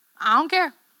 I don't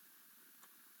care.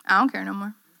 I don't care no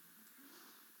more.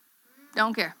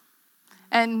 Don't care.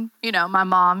 And, my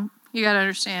mom, you got to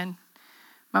understand,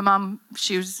 my mom,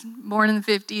 she was born in the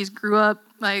 50s, grew up,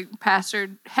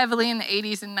 pastored heavily in the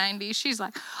 80s and 90s. She's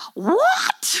like,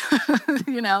 what? Dear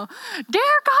God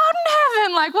in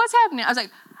heaven, what's happening? I was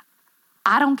like,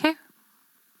 I don't care.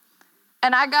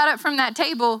 And I got up from that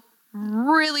table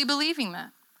really believing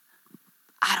that.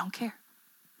 I don't care.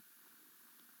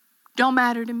 Don't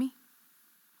matter to me.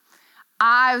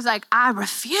 I was like, I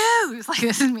refuse.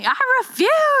 This is me. I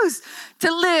refuse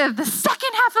to live live the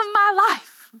second half of my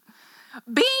life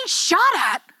being shot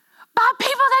at by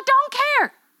people that don't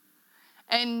care.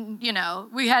 And,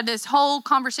 we had this whole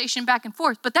conversation back and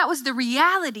forth, but that was the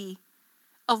reality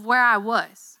of where I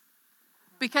was.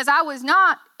 Because I was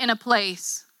not in a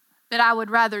place that I would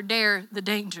rather dare the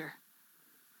danger.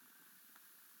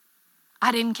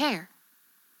 I didn't care.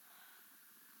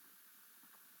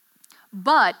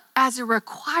 But as a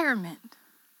requirement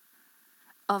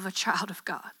of a child of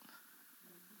God,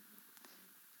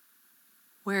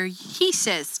 where he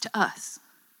says to us,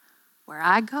 where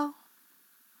I go,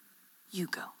 you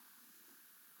go.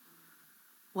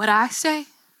 What I say,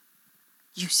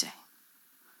 you say.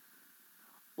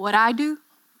 What I do,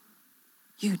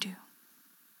 you do.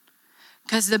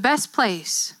 Because the best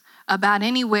place about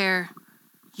anywhere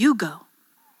you go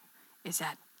is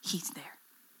that he's there.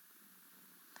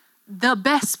 The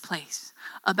best place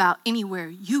about anywhere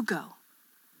you go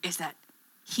is that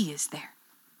he is there.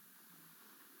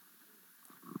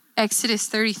 Exodus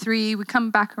 33, we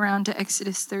come back around to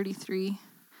Exodus 33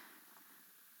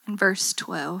 and verse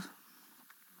 12.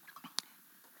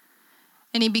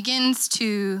 And he begins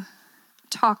to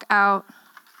talk out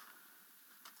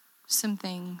some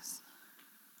things.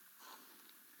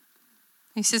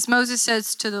 He says, Moses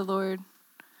says to the Lord,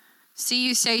 see,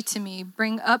 you say to me,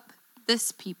 bring up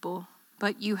this people,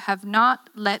 but you have not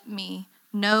let me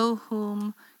know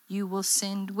whom you will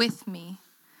send with me.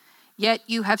 Yet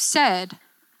you have said,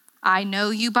 I know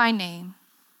you by name,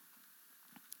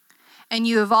 and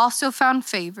you have also found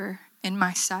favor in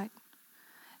my sight.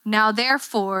 Now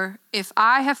therefore, if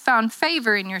I have found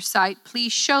favor in your sight,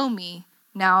 please show me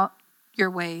now your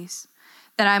ways,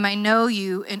 that I may know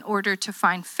you in order to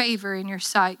find favor in your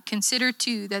sight. Consider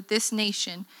too that this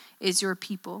nation is your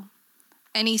people.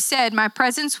 And he said, my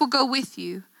presence will go with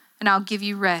you, and I'll give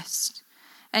you rest.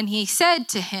 And he said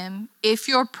to him, if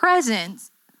your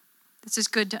presence, this is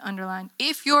good to underline,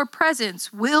 if your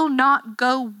presence will not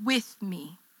go with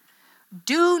me,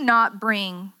 do not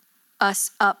bring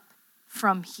us up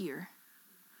from here.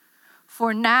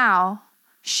 For now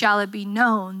shall it be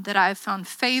known that I have found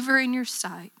favor in your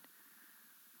sight,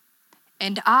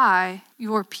 and I,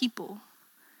 your people.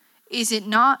 Is it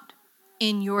not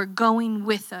in your going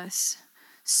with us,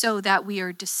 so that we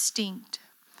are distinct,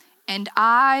 and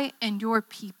I and your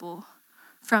people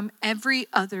from every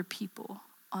other people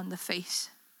on the face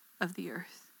of the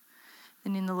earth?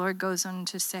 And then the Lord goes on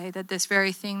to say that this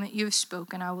very thing that you have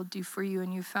spoken, I will do for you,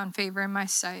 and you've found favor in my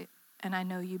sight, and I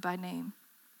know you by name.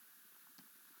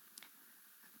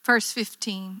 Verse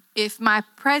 15, if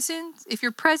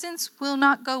your presence will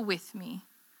not go with me,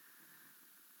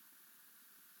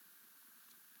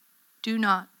 do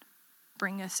not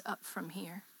bring us up from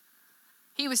here.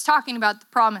 He was talking about the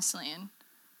promised land.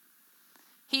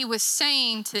 He was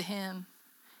saying to him,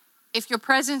 if your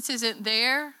presence isn't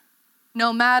there,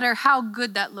 no matter how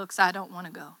good that looks, I don't want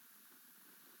to go.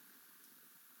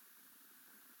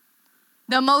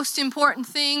 The most important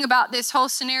thing about this whole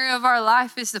scenario of our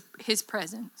life is his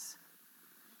presence.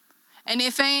 And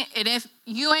if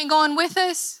you ain't going with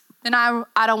us, then I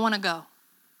don't want to go.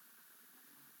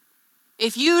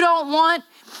 If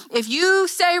you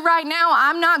say right now,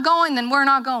 I'm not going, then we're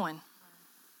not going.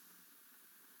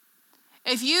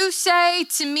 If you say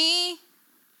to me,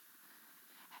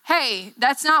 hey,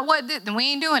 that's not then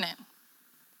we ain't doing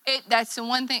it. That's the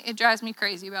one thing, it drives me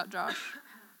crazy about Josh.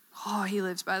 Oh, he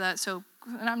lives by that.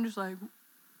 And I'm just like,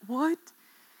 what?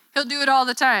 He'll do it all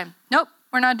the time. Nope,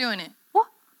 we're not doing it. What?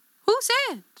 Who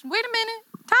said? Wait a minute.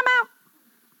 Time out.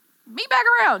 Be back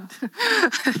around.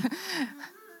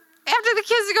 After the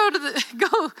kids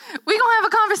go, we gonna have a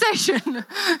conversation.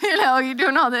 You're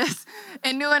doing all this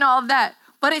and doing all of that.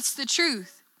 But it's the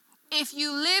truth. If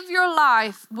you live your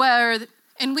life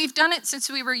and we've done it since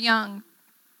we were young.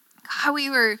 God,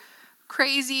 we were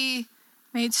crazy,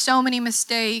 made so many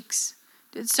mistakes,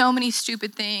 did so many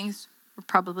stupid things. We're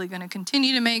probably going to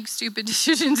continue to make stupid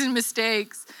decisions and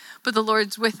mistakes, but the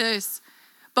Lord's with us.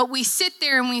 But we sit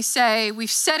there and we say, we've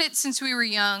said it since we were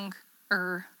young,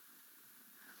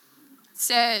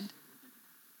 said,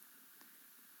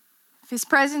 if his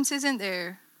presence isn't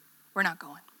there, we're not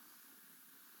going.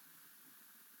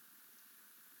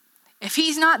 If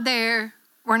he's not there,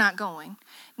 we're not going.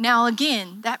 Now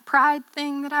again, that pride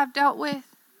thing that I've dealt with,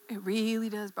 it really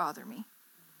does bother me.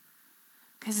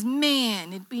 Because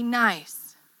man, it'd be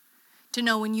nice to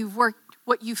know when you've worked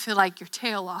what you feel like your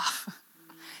tail off,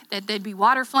 that there'd be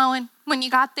water flowing when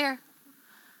you got there.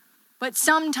 But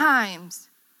sometimes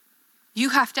you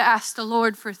have to ask the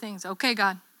Lord for things. Okay,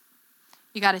 God,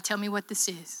 you got to tell me what this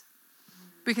is.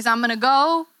 Because I'm going to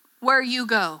go where you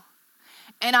go.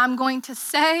 And I'm going to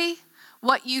say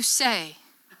what you say.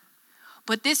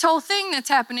 But this whole thing that's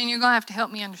happening, you're going to have to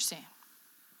help me understand.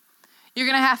 You're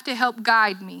going to have to help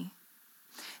guide me.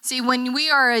 See, when we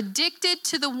are addicted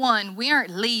to the one, we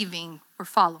aren't leaving, we're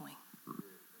following.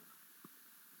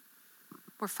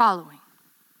 We're following.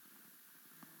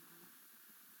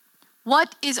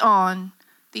 What is on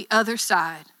the other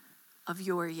side of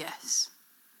your yes?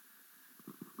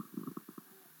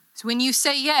 So when you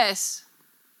say yes,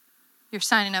 you're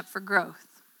signing up for growth.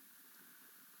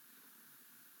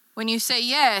 When you say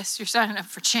yes, you're signing up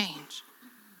for change.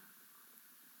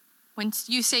 When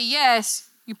you say yes,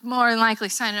 you're more than likely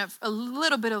signing up for a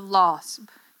little bit of loss.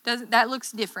 That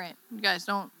looks different. You guys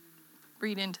don't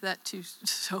read into that too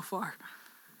so far.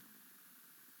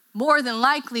 More than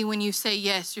likely, when you say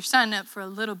yes, you're signing up for a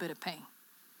little bit of pain.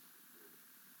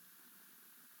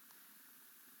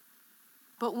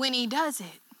 But when he does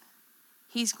it,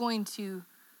 he's going to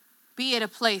be at a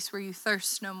place where you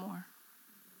thirst no more.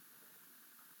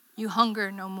 You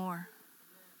hunger no more.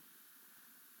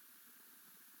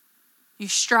 You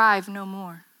strive no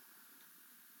more.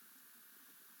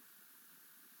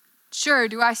 Sure,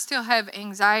 do I still have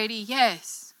anxiety?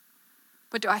 Yes.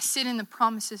 But do I sit in the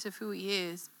promises of who he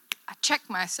is? I check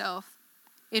myself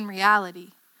in reality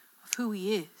of who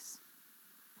he is.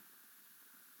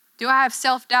 Do I have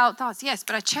self-doubt thoughts? Yes,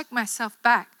 but I check myself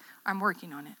back. I'm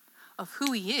working on it. Of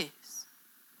who he is.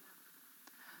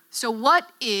 So what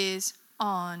is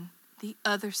on the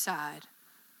other side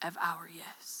of our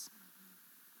yes?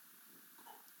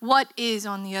 What is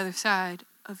on the other side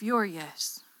of your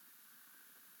yes?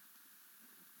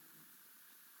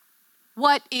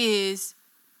 What is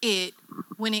it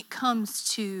when it comes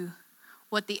to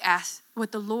what the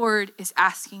Lord is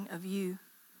asking of you?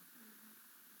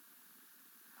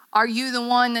 Are you the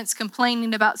one that's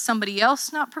complaining about somebody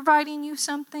else not providing you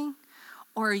something?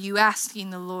 Or are you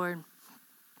asking the Lord,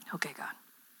 okay, God,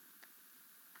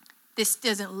 this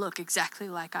doesn't look exactly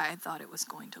like I had thought it was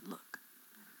going to look.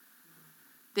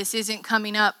 This isn't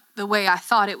coming up the way I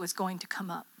thought it was going to come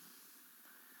up.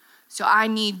 So I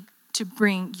need to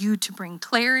bring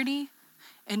clarity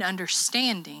and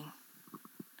understanding,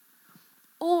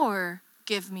 or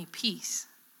give me peace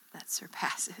that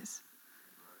surpasses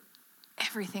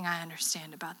everything I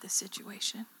understand about this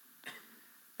situation.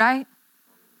 Right?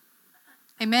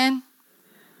 Amen?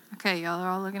 Okay, y'all are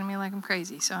all looking at me like I'm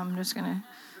crazy, so I'm just going to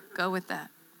go with that.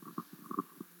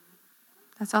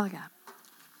 That's all I got.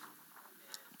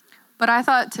 But I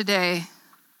thought today,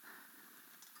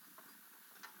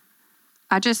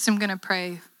 I just am going to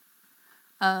pray.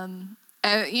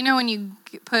 You know when you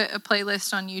put a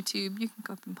playlist on YouTube, you can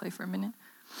go up and play for a minute.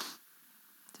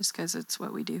 Just because it's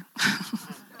what we do.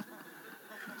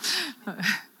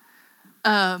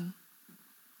 And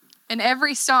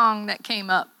every song that came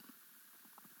up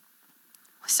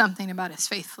was something about his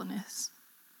faithfulness.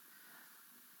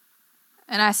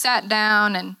 And I sat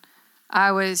down and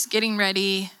I was getting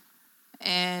ready,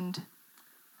 and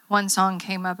one song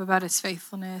came up about his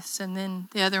faithfulness, and then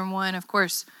the other one, of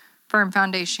course, Firm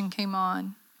Foundation came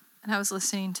on, and I was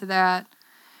listening to that.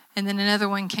 And then another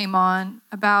one came on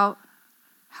about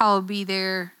how I'll be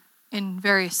there in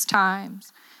various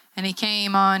times. And he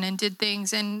came on and did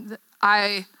things, and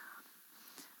I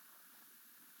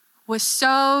was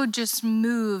so just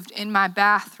moved in my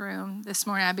bathroom this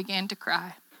morning. I began to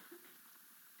cry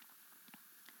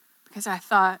because I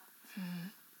thought,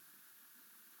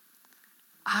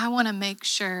 I want to make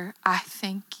sure I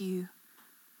thank you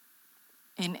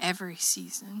in every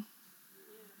season,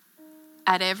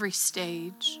 at every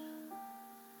stage,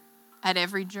 at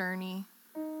every journey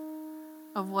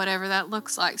of whatever that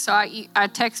looks like. So I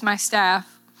text my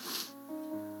staff,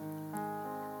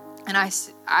 and I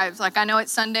was like, I know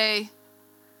it's Sunday.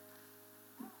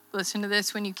 Listen to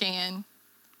this when you can.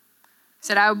 I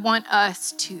said, I want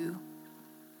us to,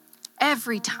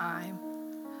 every time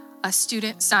a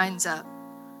student signs up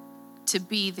to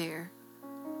be there,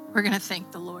 we're going to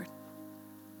thank the Lord.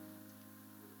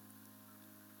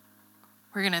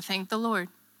 We're going to thank the Lord.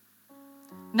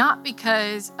 Not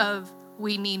because of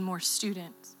we need more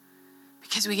students,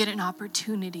 because we get an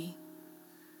opportunity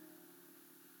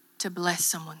to bless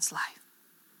someone's life.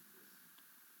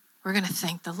 We're going to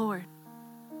thank the Lord.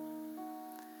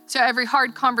 So every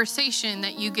hard conversation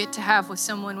that you get to have with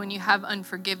someone when you have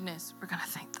unforgiveness, we're going to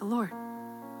thank the Lord.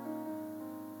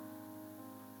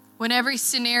 When every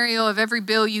scenario of every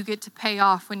bill you get to pay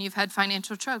off, when you've had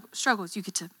financial struggles, I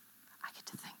get to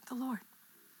thank the Lord.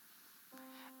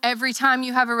 Every time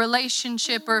you have a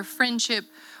relationship or a friendship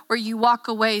where you walk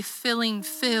away feeling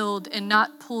filled and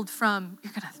not pulled from,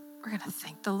 we're gonna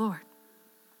thank the Lord.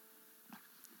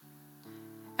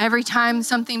 Every time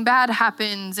something bad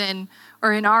happens,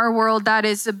 or in our world, that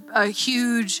is a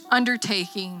huge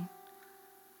undertaking,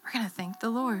 we're going to thank the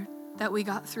Lord that we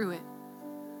got through it.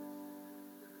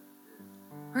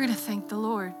 We're going to thank the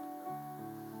Lord.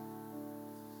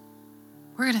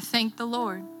 We're going to thank the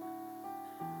Lord.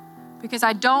 Because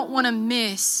I don't want to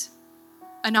miss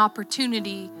an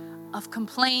opportunity of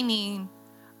complaining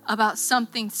about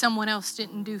something someone else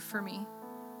didn't do for me,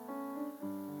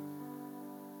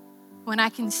 when I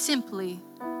can simply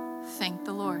thank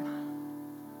the Lord.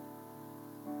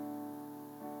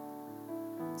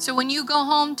 So when you go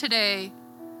home today,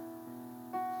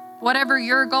 whatever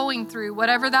you're going through,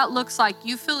 whatever that looks like,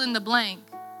 you fill in the blank.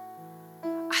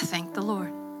 I thank the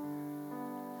Lord.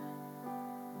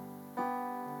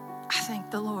 I thank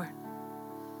the Lord.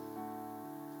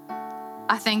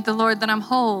 I thank the Lord that I'm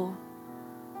whole,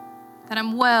 that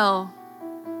I'm well.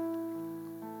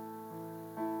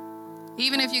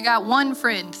 Even if you got one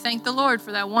friend, thank the Lord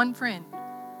for that one friend.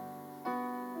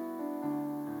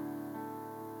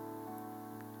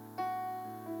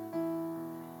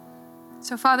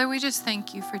 So, Father, we just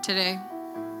thank you for today.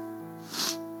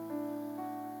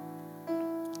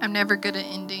 I'm never good at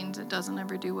endings. It doesn't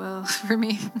ever do well for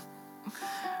me.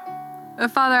 But,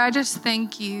 Father, I just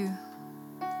thank you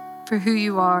for who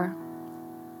you are.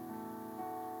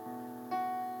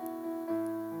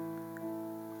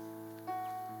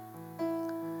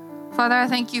 Father, I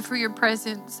thank you for your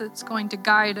presence that's going to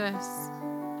guide us.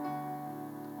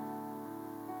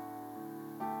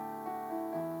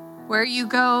 Where you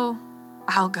go,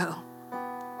 I'll go.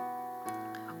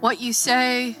 What you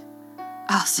say,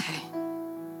 I'll say.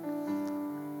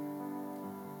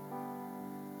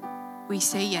 We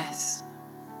say yes.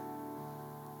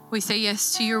 We say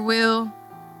yes to your will.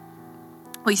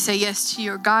 We say yes to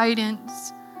your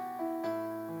guidance.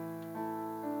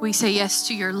 We say yes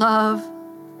to your love.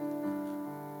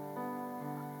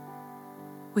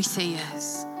 We say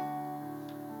yes.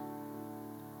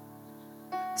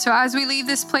 So as we leave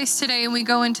this place today and we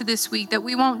go into this week, that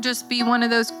we won't just be one of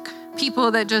those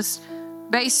people that just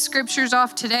base scriptures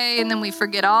off today and then we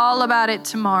forget all about it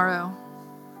tomorrow.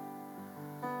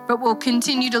 But we'll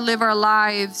continue to live our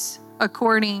lives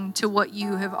according to what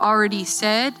you have already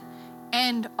said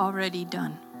and already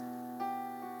done.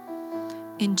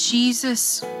 In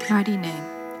Jesus' mighty name.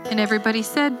 And everybody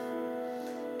said,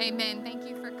 amen. Thank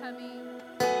you for coming.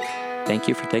 Thank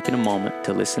you for taking a moment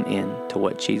to listen in to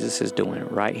what Jesus is doing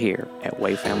right here at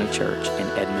Way Family Church in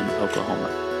Edmond,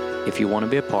 Oklahoma. If you want to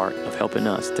be a part of helping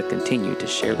us to continue to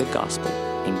share the gospel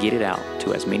and get it out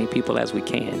to as many people as we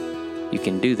can, you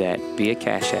can do that via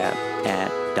Cash App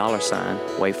at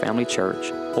 $Way Family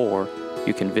Church, or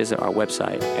you can visit our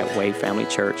website at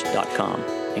wayfamilychurch.com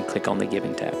and click on the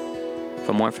Giving tab.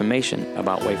 For more information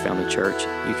about Way Family Church,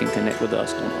 you can connect with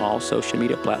us on all social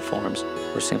media platforms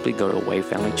or simply go to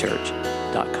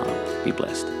wayfamilychurch.com. Be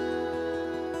blessed.